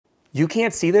You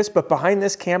can't see this, but behind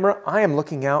this camera, I am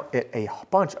looking out at a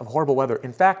bunch of horrible weather.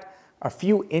 In fact, a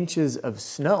few inches of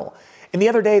snow. And the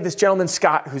other day, this gentleman,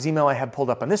 Scott, whose email I have pulled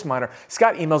up on this monitor,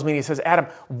 Scott emails me and he says, Adam,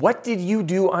 what did you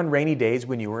do on rainy days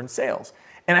when you were in sales?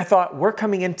 And I thought, we're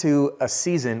coming into a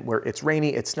season where it's rainy,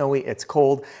 it's snowy, it's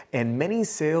cold, and many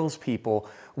salespeople,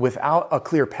 without a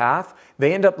clear path,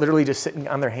 they end up literally just sitting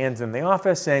on their hands in the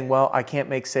office saying, well, I can't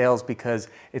make sales because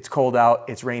it's cold out,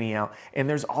 it's rainy out. And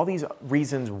there's all these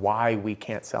reasons why we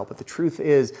can't sell. But the truth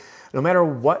is, no matter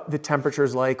what the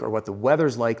temperature's like or what the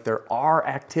weather's like, there are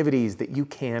activities that you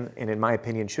can, and in my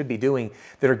opinion, should be doing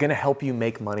that are gonna help you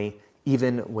make money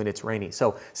even when it's rainy.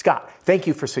 So Scott, thank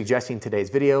you for suggesting today's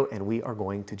video, and we are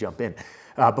going to jump in.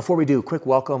 Before we do, quick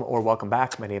welcome or welcome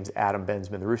back. My name is Adam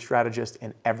Bensman, the Roof Strategist,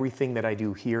 and everything that I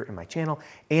do here in my channel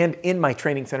and in my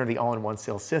training center, the All-in-One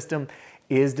Sales System,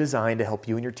 is designed to help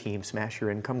you and your team smash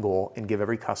your income goal and give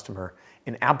every customer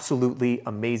an absolutely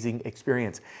amazing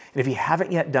experience. And if you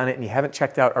haven't yet done it and you haven't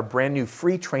checked out our brand new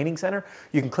free training center,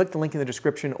 you can click the link in the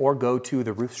description or go to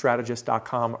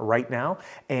theroofstrategist.com right now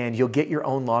and you'll get your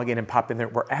own login and pop in there.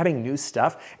 We're adding new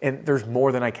stuff and there's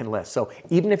more than I can list. So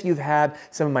even if you've had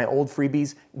some of my old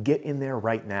freebies, get in there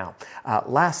right now.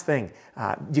 Last thing,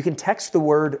 you can text the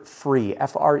word free,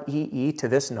 F-R-E-E, to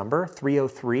this number,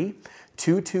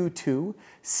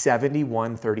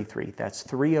 303-222-7133. That's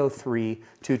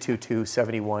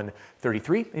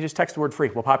 303-222-7133. And just text the word free.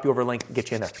 We'll pop you over a link and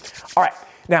get you in there. All right.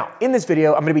 Now, in this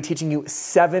video, I'm going to be teaching you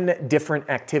 7 different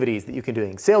activities that you can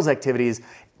do, sales activities,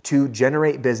 to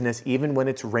generate business even when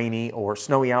it's rainy or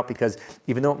snowy out, because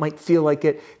even though it might feel like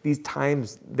it, these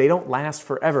times, they don't last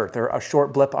forever. They're a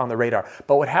short blip on the radar.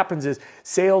 But what happens is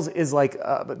sales is like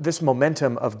this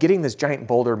momentum of getting this giant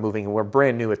boulder moving, and we're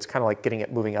brand new. It's kind of like getting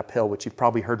it moving uphill, which you've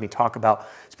probably heard me talk about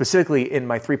specifically in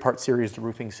my 3-part series, The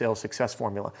Roofing Sales Success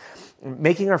Formula.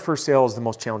 Making our first sale is the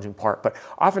most challenging part, but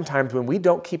oftentimes when we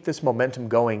don't keep this momentum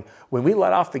going, when we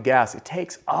let off the gas, it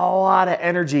takes a lot of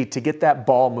energy to get that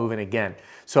ball moving again.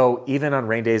 So even on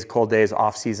rain days, cold days,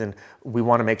 off season, we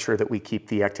want to make sure that we keep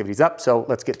the activities up. So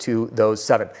let's get to those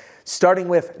 7. Starting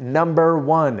with number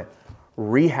 1,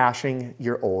 rehashing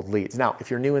your old leads. Now,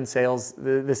 if you're new in sales,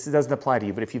 this doesn't apply to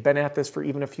you, but if you've been at this for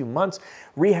even a few months,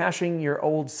 rehashing your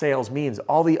old sales means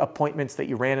all the appointments that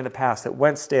you ran in the past that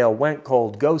went stale, went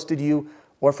cold, ghosted you,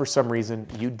 or for some reason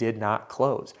you did not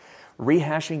close.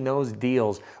 Rehashing those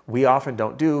deals, we often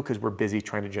don't do because we're busy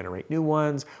trying to generate new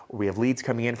ones, or we have leads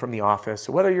coming in from the office.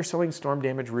 So whether you're selling storm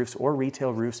damage roofs or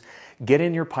retail roofs, get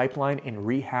in your pipeline and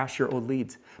rehash your old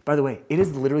leads. By the way, it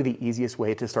is literally the easiest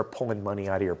way to start pulling money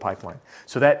out of your pipeline.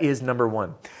 So that is number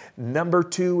 1. Number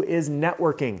 2 is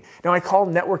networking. Now I call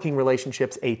networking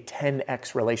relationships a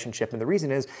 10x relationship. And the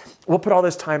reason is we'll put all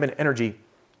this time and energy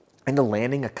into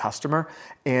landing a customer.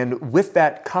 And with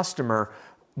that customer,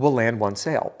 we'll land one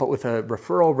sale. But with a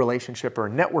referral relationship or a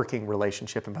networking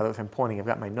relationship, and by the way, if I'm pointing, I've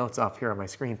got my notes off here on my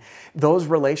screen, those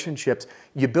relationships,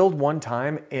 you build one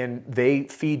time and they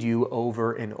feed you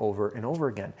over and over and over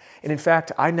again. And in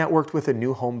fact, I networked with a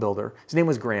new home builder. His name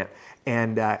was Grant.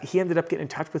 And he ended up getting in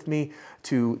touch with me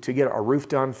to get a roof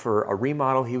done for a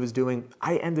remodel he was doing.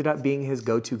 I ended up being his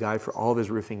go-to guy for all of his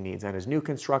roofing needs and his new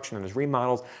construction and his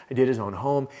remodels. I did his own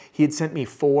home. He had sent me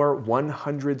 4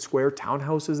 100 square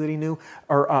townhouses that he knew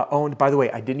or owned. By the way,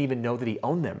 I didn't even know that he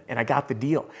owned them, and I got the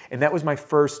deal. And that was my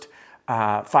first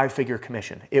 5-figure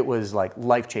commission. It was like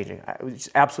life-changing. It was just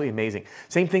absolutely amazing.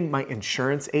 Same thing, my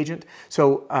insurance agent.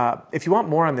 So if you want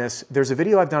more on this, there's a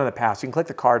video I've done in the past. You can click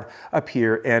the card up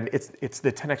here, and it's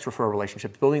the 10x referral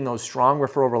relationships, building those strong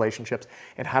referral relationships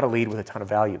and how to lead with a ton of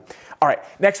value. All right,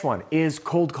 next one is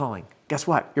cold calling. Guess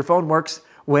what? Your phone works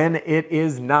when it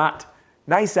is not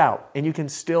nice out, and you can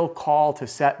still call to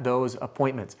set those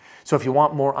appointments. So if you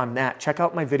want more on that, check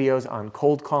out my videos on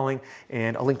cold calling,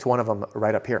 and I'll link to one of them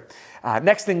right up here.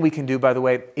 Next thing we can do, by the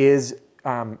way, is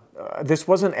this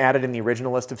wasn't added in the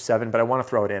original list of 7, but I want to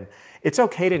throw it in. It's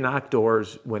okay to knock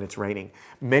doors when it's raining.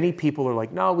 Many people are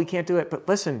like, no, we can't do it. But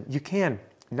listen, you can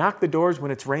knock the doors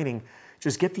when it's raining.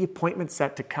 Just get the appointment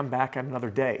set to come back on another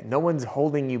day. No one's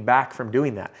holding you back from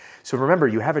doing that. So remember,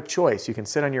 you have a choice. You can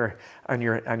sit on your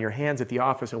hands at the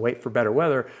office and wait for better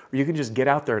weather, or you can just get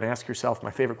out there and ask yourself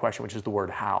my favorite question, which is the word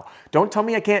how. Don't tell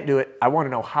me I can't do it. I want to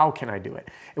know, how can I do it?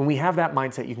 And we have that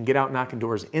mindset. You can get out knocking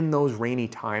doors in those rainy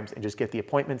times and just get the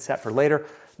appointment set for later.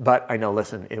 But I know,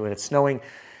 listen, when it's snowing,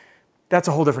 that's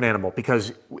a whole different animal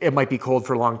because it might be cold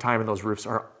for a long time and those roofs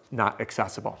are not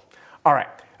accessible. All right.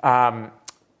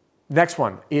 Next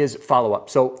one is follow-up.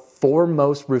 So for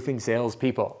most roofing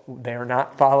salespeople, they're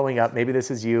not following up. Maybe this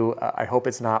is you. I hope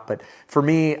it's not. But for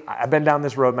me, I've been down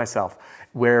this road myself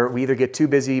where we either get too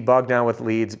busy, bogged down with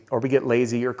leads, or we get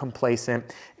lazy or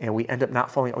complacent, and we end up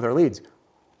not following up with our leads.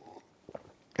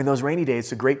 In those rainy days,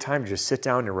 it's a great time to just sit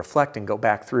down and reflect and go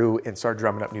back through and start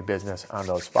drumming up new business on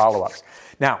those follow-ups.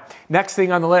 Now, next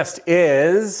thing on the list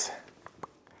is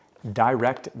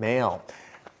direct mail.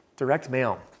 Direct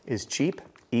mail is cheap,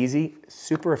 easy,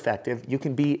 super effective. You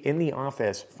can be in the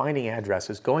office finding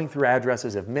addresses, going through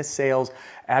addresses of missed sales,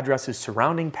 addresses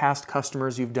surrounding past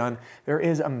customers you've done. There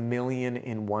is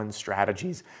 1,000,001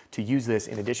 strategies to use this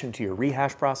in addition to your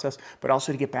rehash process, but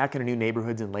also to get back into new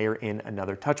neighborhoods and layer in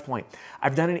another touch point.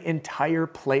 I've done an entire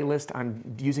playlist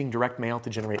on using direct mail to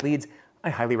generate leads. I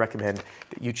highly recommend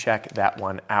that you check that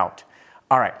one out.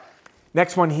 All right,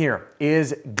 next one here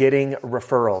is getting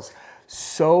referrals.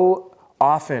 So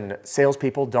often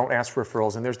salespeople don't ask for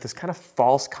referrals, and there's this kind of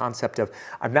false concept of,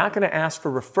 I'm not gonna ask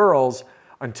for referrals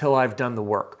until I've done the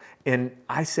work. And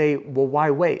I say, well,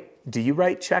 why wait? Do you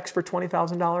write checks for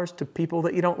 $20,000 to people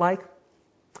that you don't like?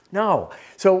 No.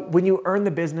 So when you earn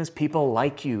the business, people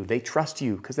like you, they trust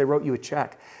you because they wrote you a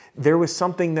check. There was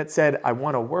something that said, I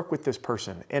want to work with this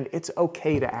person, and it's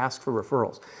okay to ask for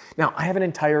referrals. Now, I have an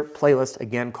entire playlist,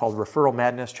 again, called Referral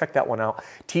Madness. Check that one out,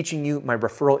 teaching you my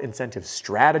referral incentive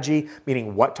strategy,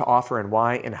 meaning what to offer and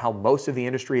why, and how most of the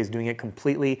industry is doing it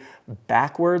completely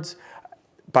backwards.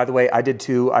 By the way, I did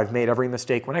too. I've made every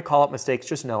mistake. When I call out mistakes,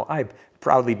 just know I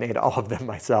proudly made all of them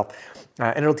myself.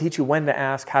 And it'll teach you when to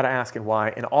ask, how to ask, and why.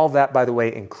 And all that, by the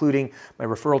way, including my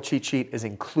referral cheat sheet, is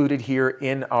included here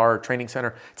in our training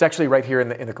center. It's actually right here in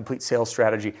the complete sales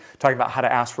strategy, talking about how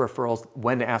to ask for referrals,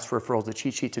 when to ask for referrals, the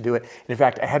cheat sheet to do it. And in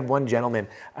fact, I had one gentleman,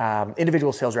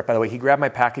 individual sales rep, by the way, he grabbed my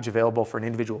package available for an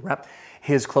individual rep.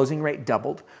 His closing rate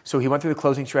doubled. So he went through the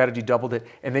closing strategy, doubled it,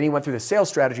 and then he went through the sales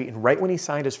strategy. And right when he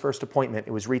signed his first appointment,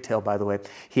 it was retail, by the way,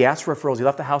 he asked for referrals. He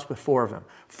left the house with 4 of them,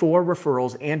 4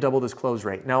 referrals, and doubled his close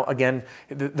rate. Now, again,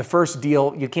 the first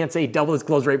deal, you can't say he doubled his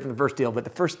close rate from the first deal, but the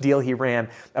first deal he ran,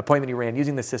 appointment he ran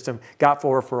using the system, got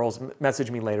 4 referrals,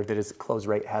 messaged me later that his close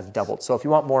rate has doubled. So if you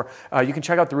want more, you can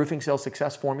check out the Roofing Sales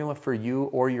Success Formula for you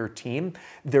or your team.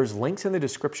 There's links in the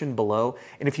description below.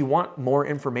 And if you want more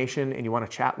information and you want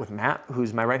to chat with Matt,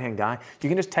 who's my right-hand guy, you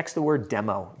can just text the word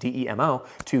DEMO, D-E-M-O,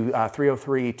 to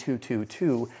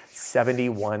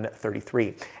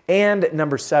 303-222-7133. And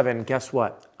number 7, guess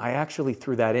what? I actually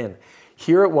threw that in.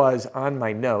 Here it was on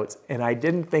my notes, and I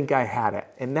didn't think I had it.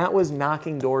 And that was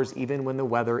knocking doors even when the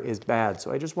weather is bad.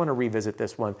 So I just want to revisit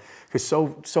this one because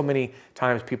so many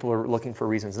times people are looking for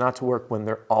reasons not to work when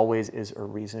there always is a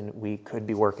reason we could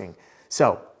be working.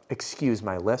 So excuse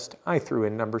my list. I threw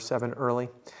in number 7 early.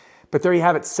 But there you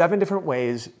have it, 7 different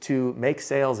ways to make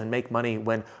sales and make money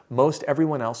when most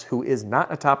everyone else who is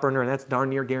not a top earner, and that's darn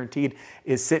near guaranteed,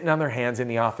 is sitting on their hands in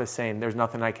the office saying, there's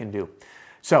nothing I can do.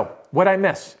 So what I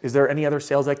miss, is there any other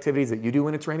sales activities that you do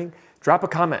when it's raining? Drop a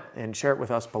comment and share it with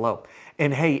us below.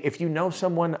 And hey, if you know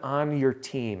someone on your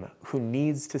team who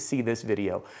needs to see this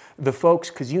video, the folks,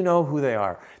 because you know who they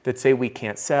are, that say we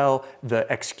can't sell, the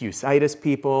excuse-itis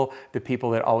people, the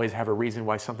people that always have a reason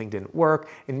why something didn't work,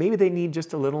 and maybe they need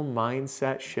just a little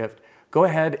mindset shift, go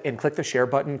ahead and click the share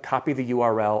button, copy the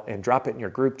URL, and drop it in your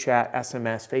group chat,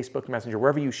 SMS, Facebook Messenger,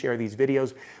 wherever you share these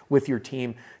videos with your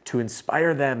team to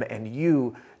inspire them and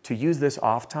you to use this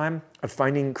off time of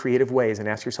finding creative ways and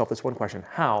ask yourself this one question: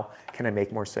 how can I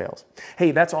make more sales? Hey,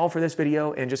 that's all for this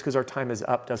video. And just because our time is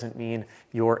up doesn't mean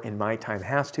your and my time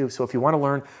has to. So if you want to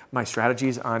learn my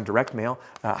strategies on direct mail,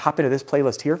 hop into this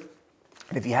playlist here.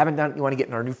 And if you haven't done it, you want to get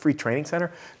in our new free training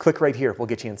center, click right here. We'll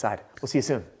get you inside. We'll see you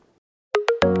soon.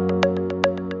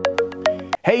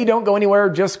 Hey, don't go anywhere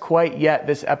just quite yet.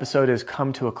 This episode has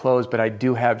come to a close, but I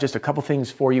do have just a couple things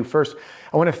for you. First,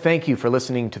 I want to thank you for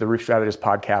listening to the Roof Strategist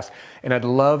podcast, and I'd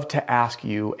love to ask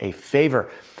you a favor.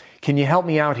 Can you help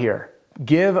me out here?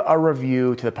 Give a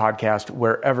review to the podcast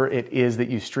wherever it is that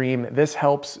you stream. This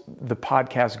helps the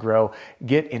podcast grow,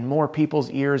 get in more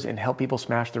people's ears, and help people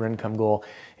smash their income goal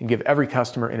and give every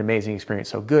customer an amazing experience.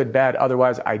 So good, bad,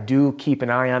 otherwise, I do keep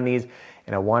an eye on these,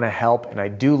 and I want to help, and I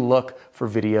do look for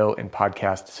video and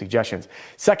podcast suggestions.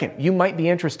 Second, you might be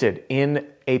interested in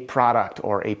a product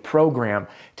or a program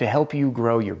to help you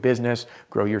grow your business,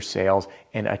 grow your sales,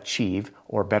 and achieve,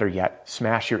 or better yet,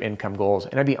 smash your income goals,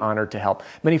 and I'd be honored to help.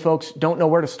 Many folks don't know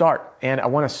where to start, and I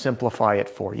want to simplify it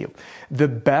for you. The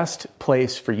best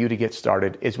place for you to get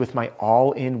started is with my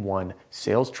all-in-one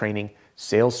sales training,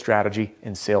 sales strategy,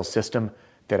 and sales system,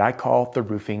 that I call the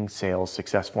Roofing Sales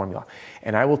Success Formula.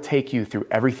 And I will take you through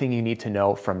everything you need to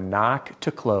know from knock to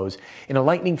close in a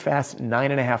lightning fast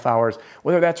 9.5 hours,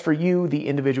 whether that's for you, the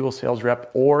individual sales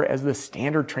rep, or as the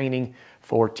standard training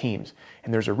for teams.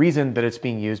 And there's a reason that it's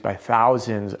being used by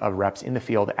thousands of reps in the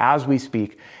field as we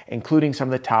speak, including some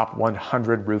of the top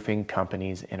 100 roofing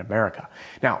companies in America.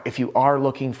 Now, if you are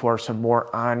looking for some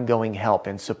more ongoing help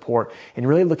and support and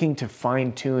really looking to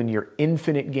fine tune your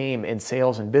infinite game in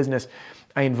sales and business,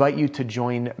 I invite you to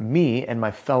join me and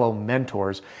my fellow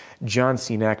mentors, John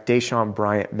Cenac, Deshaun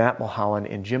Bryant, Matt Mulholland,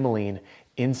 and Jim Moline,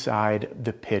 inside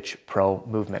the Pitch Pro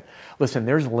movement. Listen,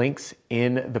 there's links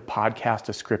in the podcast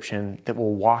description that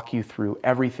will walk you through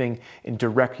everything and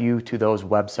direct you to those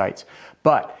websites.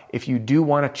 But if you do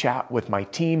want to chat with my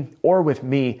team or with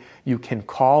me, you can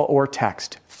call or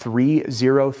text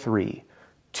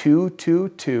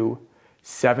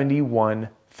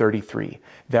 303-222-7133.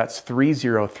 That's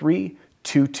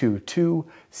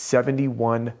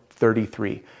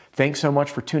 303-222-7133. Thanks so much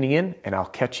for tuning in, and I'll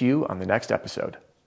catch you on the next episode.